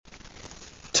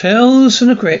Tales from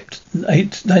the Crypt,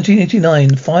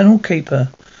 1989, Final Caper.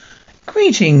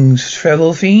 Greetings,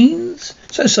 travel fiends.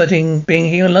 So exciting being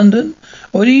here in London.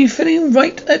 Already feeling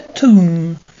right at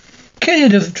home. Care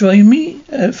to join me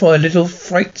for a little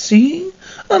fright seeing?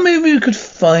 Or maybe we could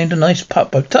find a nice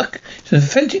pub or tuck, some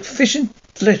authentic fish and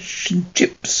flesh and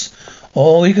chips.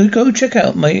 Or we could go check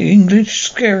out my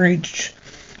English garage.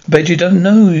 Bet you don't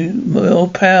know my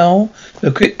old pal,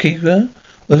 the Crypt Keeper,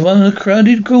 was one of the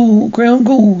crowded ground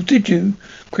ghouls, did you?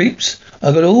 Creeps,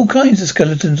 I got all kinds of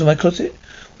skeletons in my closet,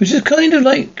 which is kind of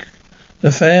like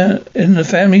in the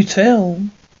family tale.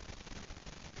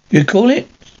 You could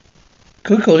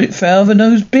call it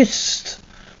Father-Nosed Beast.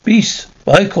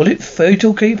 I call it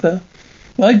Fatal Keeper.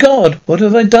 My God, what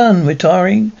have I done,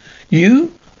 retiring?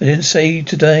 You? I didn't say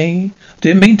today.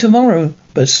 Didn't mean tomorrow,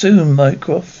 but soon,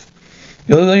 Mycroft.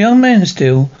 You're a young man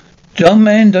still. Young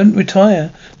man don't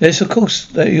retire. Yes, of course,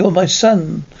 that you're my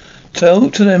son.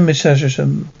 Talk to them, Miss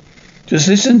Hashersham. Just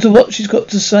listen to what she's got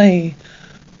to say.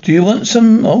 Do you want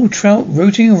some old trout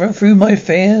rooting through my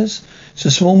affairs? It's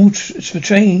a small for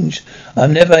change.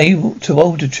 I'm never too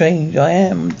old to change. I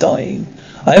am dying.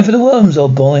 I am for the worms,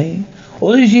 old boy.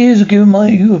 All these years have given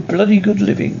you a bloody good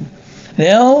living.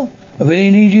 Now, I really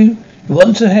need you. You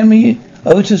want to hand me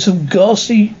over to some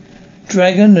ghastly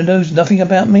dragon that knows nothing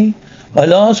about me? My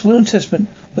last will and testament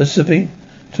was to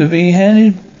be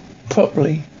handled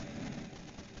properly.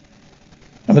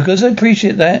 And because I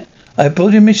appreciate that, I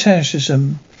brought in Miss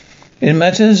Hashersham. In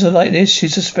matters like this,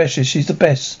 she's a specialist. She's the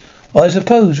best. Well, I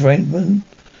suppose, Raymond,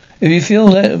 if you feel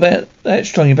that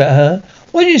strongly about her,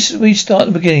 why don't we start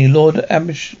at the beginning, Lord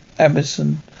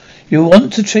Amberson? You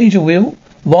want to change your will?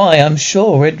 Why, I'm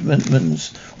sure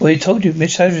Edmund's already told you,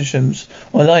 Miss Hashersham's.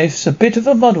 My life's a bit of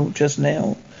a muddle just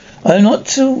now. I'm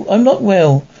not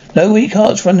well. No weak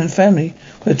hearts running family.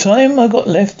 By the time I got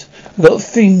left,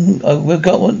 we've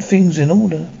got things in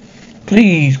order.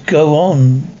 Please go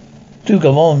on. Do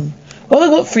go on. Well, I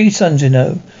got 3 sons, you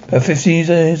know. About 15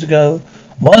 years ago.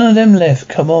 One of them left.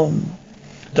 Come on.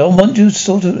 Don't want you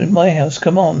sort of in my house.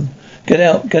 Come on. Get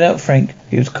out, Frank.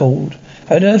 He was called.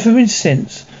 I haven't heard from him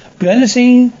since. Behind the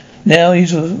scene, now he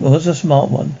was a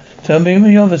smart one. Tell me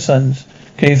with your other sons.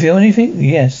 Can you feel anything?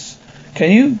 Yes.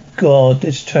 Can you? God,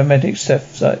 this traumatic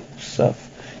stuff.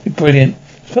 You're brilliant.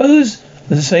 Suppose it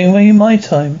was the same way in my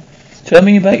time. Tell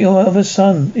me about your other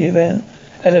son,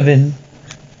 Elevin.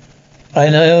 I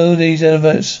know these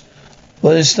elevates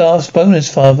were the staff's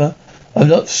bonus, Father. I'm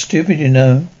not stupid, you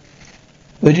know.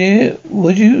 When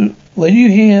you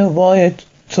hear why I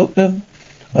took them,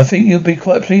 I think you'll be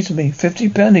quite pleased with me.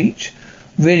 £50 each.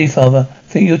 Really, Father, I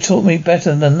think you taught me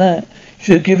better than that. You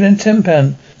should have given them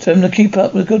 £10. Tell them to keep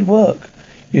up the good work.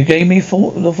 You gave me the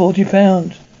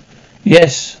 £40.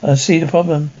 Yes, I see the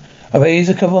problem. I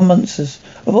raised a couple of months. I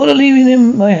thought of leaving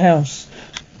him my house,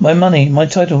 my money, my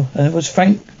title, and it was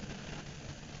Frank.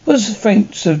 Was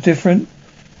Frank so different?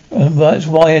 And that's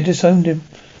why I disowned him.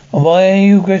 And why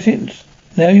you regret it?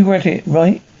 Now you regret it,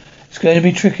 right? It's going to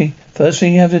be tricky. First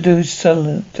thing you have to do is tell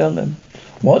them.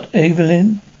 What,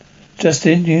 Evelyn?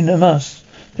 Justin, you must.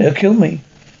 They'll kill me.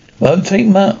 Won't take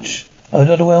much. I'm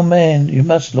not a well man. You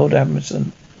must, Lord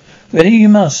Amberson. Really, you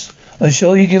must. I'm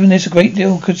sure you've given this a great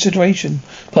deal of consideration.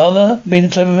 Father, being the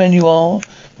clever man you are,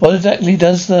 what exactly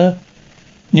does the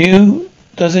new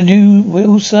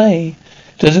will say?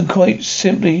 Says quite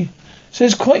simply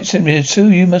the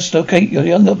 2 you must locate your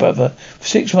younger brother for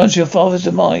 6 months of your father's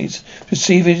demise,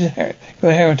 receive your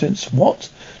inheritance. What?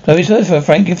 No, he's heard from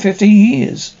Frank in 50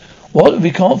 years. What? If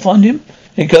we can't find him?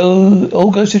 It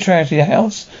all goes to charity, the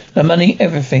house, the money,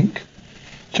 everything.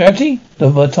 Charity?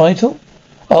 The title?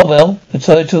 Oh well, the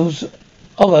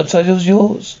title's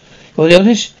yours. You're the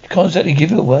eldest, you can't exactly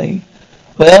give it away.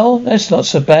 Well, that's not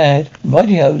so bad.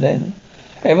 Righty-ho then.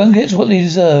 Everyone gets what they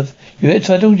deserve. You get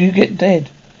titled, you get dead.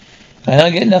 And I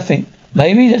get nothing.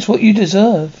 Maybe that's what you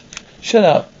deserve. Shut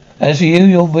up. As for you,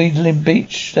 you're wheedling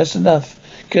beach. That's enough.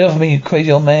 Get off me, you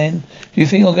crazy old man. Do you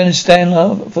think I'm going to stand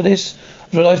up for this?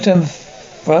 For a lifetime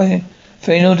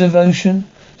final devotion?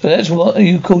 So that's what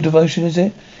you call devotion, is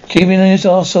it? Keeping his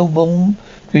arsehole warm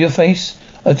with your face?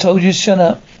 I told you to shut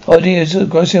up. The idea is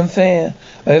grossly unfair.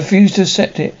 I refuse to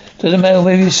accept it. Doesn't matter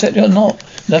whether you accept it or not.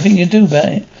 Nothing you do about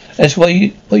it. That's what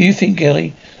you think,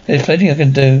 Gilly. There's plenty I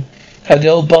can do. Have the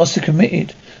old bastard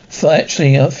committed.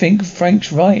 Actually, I think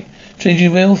Frank's right.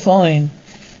 Changing will, fine.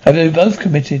 Have they both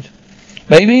committed?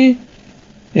 Maybe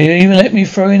you even let me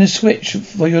throw in a switch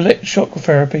for your electroshock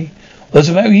therapy. What's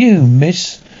the matter with you,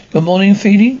 miss? Your morning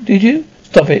feeding, did you?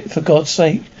 Stop it, for God's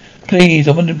sake. Please,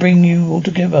 I want to bring you all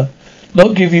together.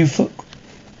 Not give you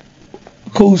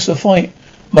cause to fight.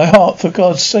 My heart, for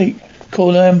God's sake.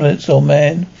 Call an ambulance, old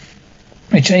man.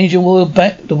 I change your will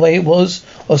back the way it was,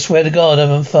 or swear to God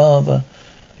I'm a father.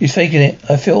 He's faking it.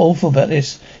 I feel awful about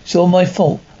this. It's all my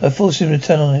fault. I forced him to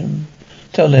tell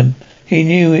him. He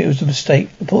knew it was a mistake.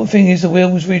 The important thing is the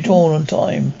will was redrawn on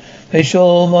time. Make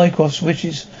sure Mycroft's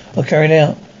wishes are carried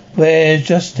out. Where's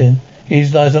Justin?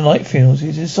 He's lies on night funerals.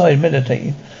 He's inside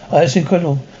meditating. Oh, that's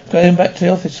incredible. Going back to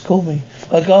the office, call me.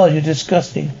 My God, you're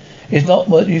disgusting. It's not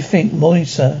what you think, morning,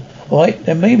 sir. All right,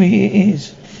 then maybe it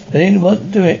is. They didn't want to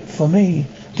do it for me.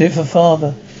 Do it for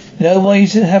father. You know why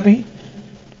he's happy?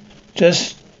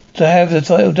 Just to have the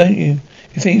title, don't you?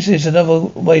 He thinks it's another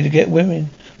way to get women.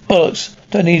 Bollocks.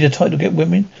 Don't need a title to get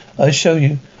women. I'll show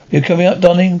you. You're coming up,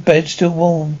 darling. Bed still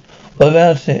warm. What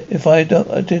about it? If I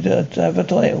did have a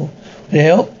title. Would it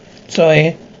help?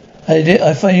 Sorry.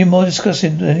 I find you more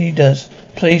disgusting than he does.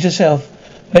 Please yourself.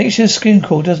 Makes your skin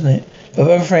crawl, doesn't it? Your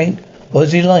brother Frank, what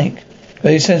is he like?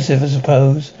 Very sensitive, I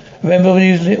suppose. Remember when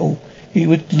he was little, he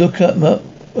would look at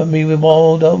me with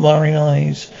wild, admiring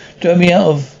eyes. Drove me out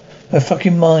of my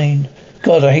fucking mind.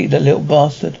 God, I hate that little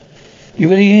bastard. You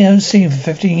really haven't seen him for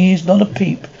 15 years? Not a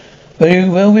peep. But you're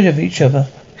well rid of each other.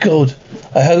 God,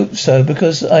 I hope so,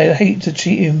 because I hate to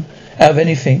cheat him out of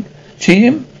anything. Cheat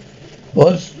him?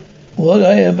 What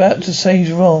I am about to say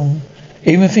is wrong.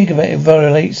 Even think about it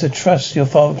violates the trust your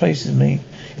father places in me.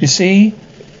 You see,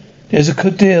 there's a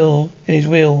good deal in his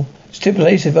will.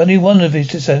 Stipulates if only one of his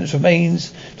descendants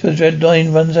remains till the dread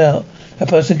line runs out, that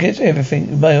person gets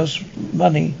everything, male's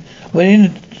money.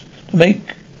 Willing to make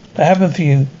that happen for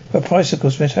you, for a price, of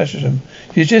course, Miss Hasherton.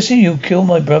 You just see you kill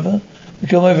my brother? You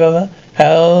kill my brother?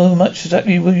 How much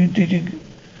exactly did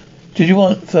you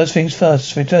want? First things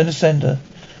first, return to sender.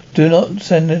 Do not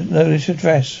send a notice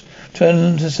address. Turn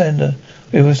them to sender.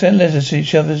 We will send letters to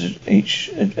each other,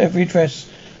 every address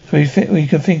we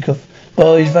can think of.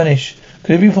 Well, he's vanished.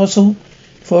 Could it be possible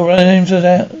for names of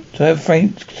that to have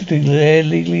Frank declared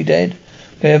legally dead?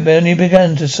 They have only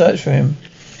begun to search for him.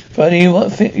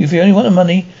 If you only want the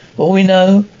money, all we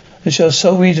know is your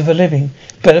sole reason for living.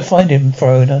 Better find him,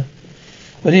 foreigner.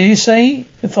 What did you say?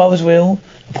 The father's will.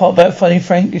 Apart about finding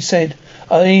Frank, he said,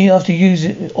 only after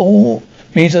using all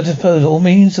means of disposal. All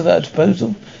means of that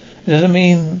disposal. It doesn't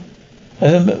mean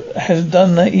hasn't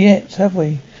done that yet, have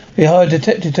we? We hired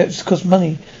detectives to cost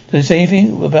money. Did it say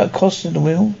anything about cost in the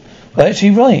will? Well,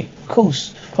 actually, right. Of course.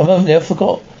 For a moment there, I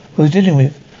forgot who I was dealing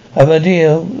with. I have an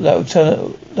idea that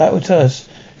would tell us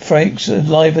if Frank's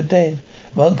alive or dead.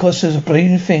 One cost us a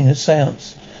bleeding thing, a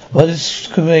seance. Well, this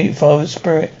could be father's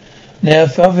spirit. Now,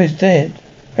 if father is dead,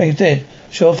 Frank's dead.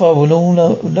 Sure, father will all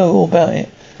know all about it.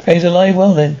 Frank's alive,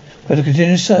 well then. We have to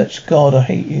continue search. God, I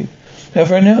hate you. Now,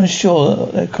 for anyone sure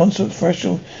that constant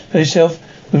threshold for herself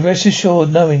would rest assured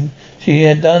knowing she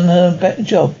had done her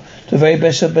job to the very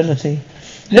best ability.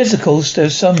 Unless, of course,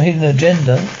 there's some hidden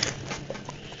agenda.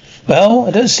 Well,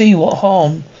 I don't see what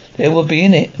harm there would be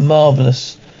in it.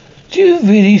 Marvellous. Do you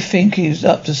really think he's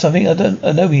up to something? I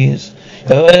know he is.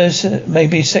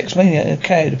 Maybe a sex maniac, a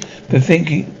cad, but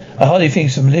I hardly think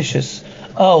it's malicious.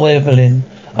 Oh, Evelyn,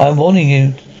 I'm warning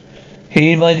you.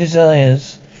 Heed my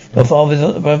desires. Your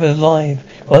brother's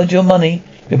alive. Want your money?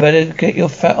 You better get your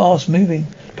fat ass moving.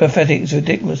 Pathetic is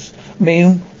ridiculous. I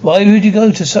mean, why would you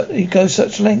go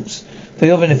such lengths? For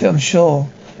your benefit, I'm sure.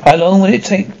 How long will it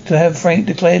take to have Frank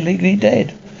declared legally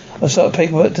dead? I'll start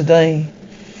paperwork today.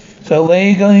 So where are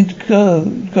you going to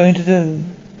do?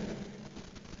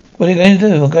 What are you going to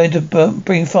do? I'm going to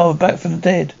bring father back from the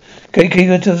dead.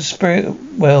 Gatekeeper to the spirit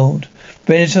world.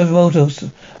 Bring some mortals.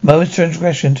 Moment's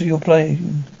transgression to your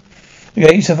plane. The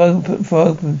gates have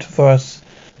opened for us.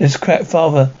 This cracked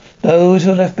father. Those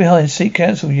who are left behind seek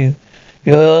counsel you.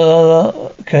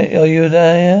 Are you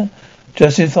there?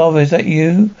 Justin, father, is that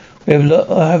you? I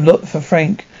have looked for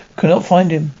Frank. Cannot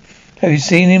find him. Have you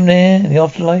seen him there in the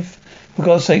afterlife? For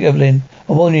God's sake, Evelyn,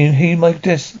 I warn you, heed my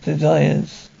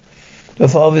desires. Your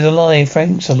father's alive.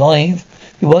 Frank's alive.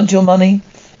 You want your money?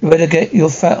 You better get your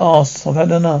fat ass. I've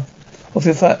had enough of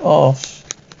your fat ass.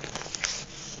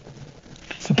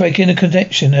 For breaking the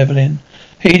connection, Evelyn.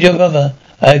 Heed your brother.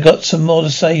 I got some more to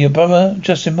say. Your brother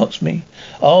Justin mocks me.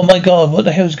 Oh my God, what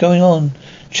the hell's going on?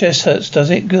 Chest hurts,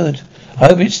 does it? Good. I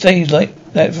hope it stays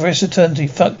like that for the rest of eternity.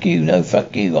 Fuck you, no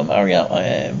fuck you. I'm hurry up, I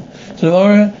am.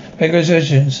 Tomorrow, make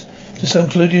reservations to some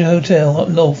secluded hotel up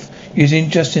north using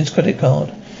Justin's credit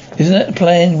card. Isn't that the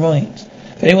plan? Right.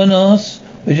 If anyone asks,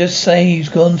 we just say he's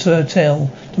gone to a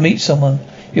hotel to meet someone.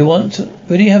 You want to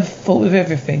really have thought of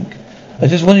everything. I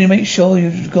just wanted to make sure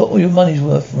you've got all your money's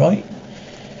worth, right?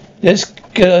 Let's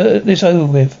get this over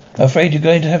with. I'm afraid you're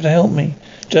going to have to help me.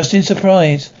 Just in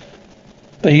surprise.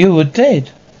 But you were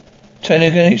dead.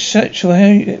 Trying sexual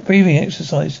breathing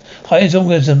exercise. Heightens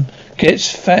organism.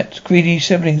 Gets fat, greedy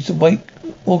siblings to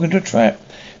walk into a trap.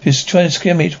 If he's trying to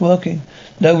scare me, it's working.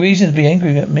 No reason to be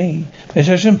angry at me.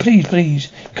 Mr. Ashton,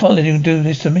 please. You can't let him do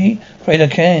this to me. Afraid I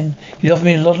can. He's offered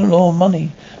me a lot of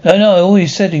money. No, I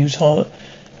always said he was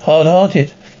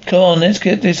hard-hearted. Come on, let's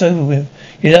get this over with.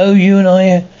 You know, you and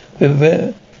I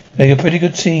make a pretty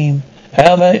good team.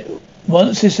 How about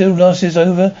once this illness is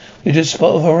over, we just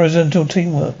spot of horizontal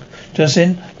teamwork.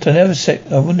 Justin, I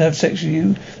wouldn't have sex with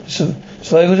you.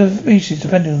 Survival of the species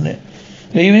depending on it.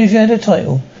 Even if you had a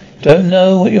title. Don't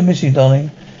know what you're missing,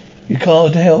 darling. You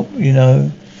can't help, you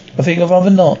know. I think I'd rather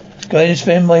not. Going to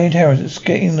spend my inheritance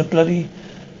getting the bloody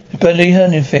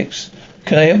hernia fix.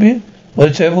 Can I help you? What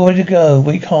a terrible way to go.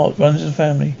 Weak heart runs the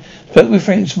family. Spoke with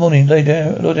Frank this morning,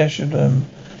 Lord Ashton.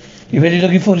 You really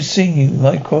looking forward to seeing you,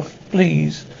 Mycroft?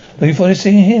 Please. Looking forward to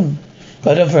seeing him.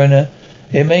 But I don't, Verona.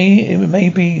 It may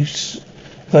be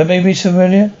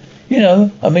familiar. You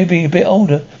know, I may be a bit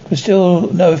older, but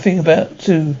still know a thing about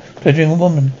pleasuring a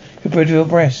woman. Your bridal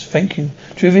breasts. Thank you.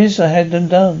 Truth is, I had them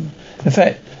done. In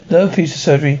fact, another piece of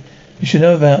surgery you should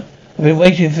know about. I've been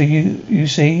waiting for you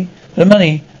see. The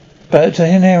money about to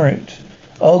inherit.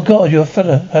 Oh God, you're a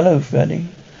fella. Hello, Fanny.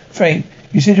 Frank,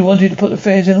 you said you wanted to put the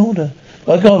affairs in order.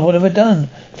 My God, what have I done?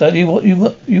 Exactly what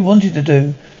you wanted to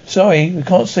do. Sorry, we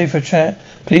can't stay for a chat.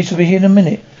 Police will be here in a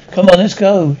minute. Come on, let's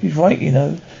go. He's right, you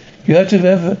know. You do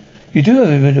have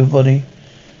a bit of a body.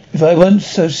 If I weren't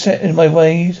so set in my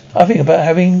ways, I think about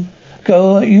having a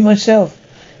go at you myself.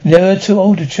 Never too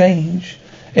old to change.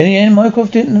 In the end,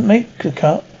 Mycroft didn't make the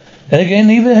cut. Then again,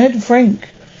 neither had Frank.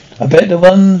 I bet the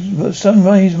one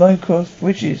sunrise Mycroft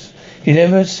wishes he'd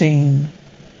ever seen.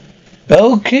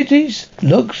 Well, kiddies,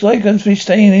 looks like I'm going to be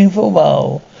staying in for a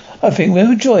while. I think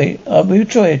we'll enjoy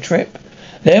a trip.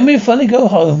 Then we'll finally go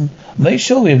home. Make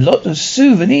sure we have lots of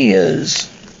souvenirs.